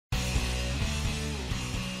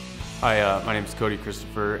Hi, my name is Kody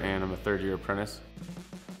Christopher, and I'm a third-year apprentice.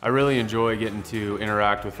 I really enjoy getting to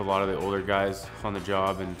interact with a lot of the older guys on the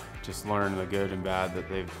job and just learn the good and bad that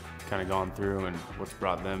they've kind of gone through and what's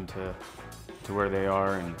brought them to where they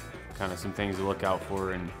are, and kind of some things to look out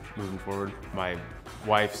for and moving forward. My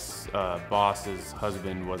wife's boss's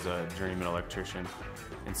husband was a journeyman electrician,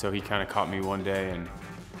 and so he kind of caught me one day and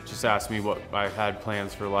just asked me what I had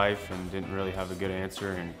plans for life and didn't really have a good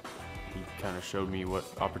answer, and he kind of showed me what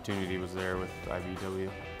opportunity was there with IBEW.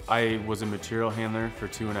 I was a material handler for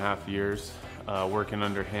 2.5 years, working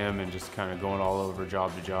under him and just kind of going all over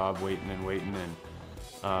job to job, waiting and waiting. And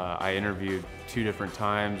I interviewed 2 different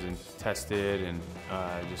times and tested, and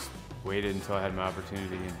just waited until I had my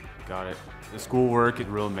opportunity and got it. The schoolwork is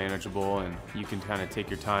real manageable, and you can kind of take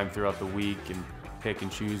your time throughout the week and pick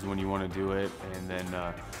and choose when you want to do it. And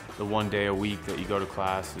then the one day a week that you go to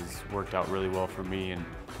class has worked out really well for me, and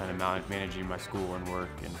kind of managing my school and work,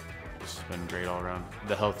 and it's been great all around.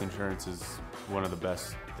 The health insurance is one of the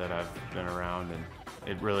best that I've been around, and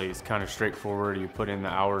it really is kind of straightforward. You put in the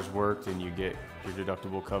hours worked and you get your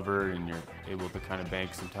deductible covered, and you're able to kind of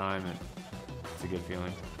bank some time, and it's a good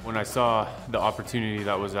feeling. When I saw the opportunity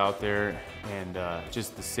that was out there, and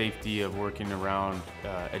just the safety of working around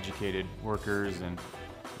educated workers, and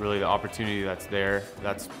really the opportunity that's there,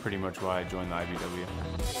 that's pretty much why I joined the IBEW.